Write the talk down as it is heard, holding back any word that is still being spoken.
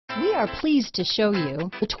We are pleased to show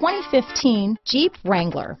you the 2015 Jeep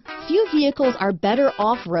Wrangler. Few vehicles are better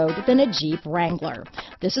off-road than a Jeep Wrangler.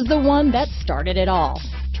 This is the one that started it all.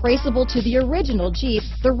 Traceable to the original Jeep,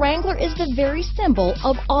 the Wrangler is the very symbol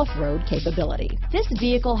of off-road capability. This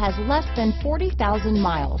vehicle has less than 40,000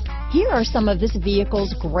 miles. Here are some of this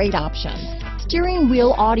vehicle's great options: steering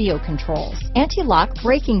wheel audio controls, anti-lock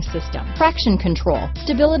braking system, traction control,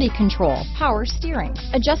 stability control, power steering,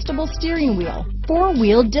 adjustable steering wheel,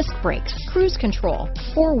 four-wheel disc brakes, cruise control,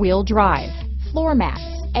 four-wheel drive, floor mats,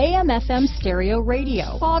 AM/FM stereo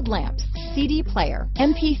radio, fog lamps, CD player,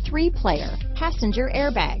 MP3 player, passenger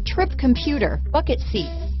airbag, trip computer, bucket seats,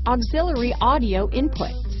 auxiliary audio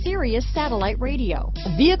input, SIRIUS satellite radio.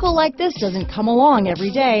 A vehicle like this doesn't come along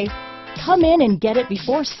every day. Come in and get it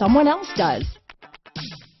before someone else does.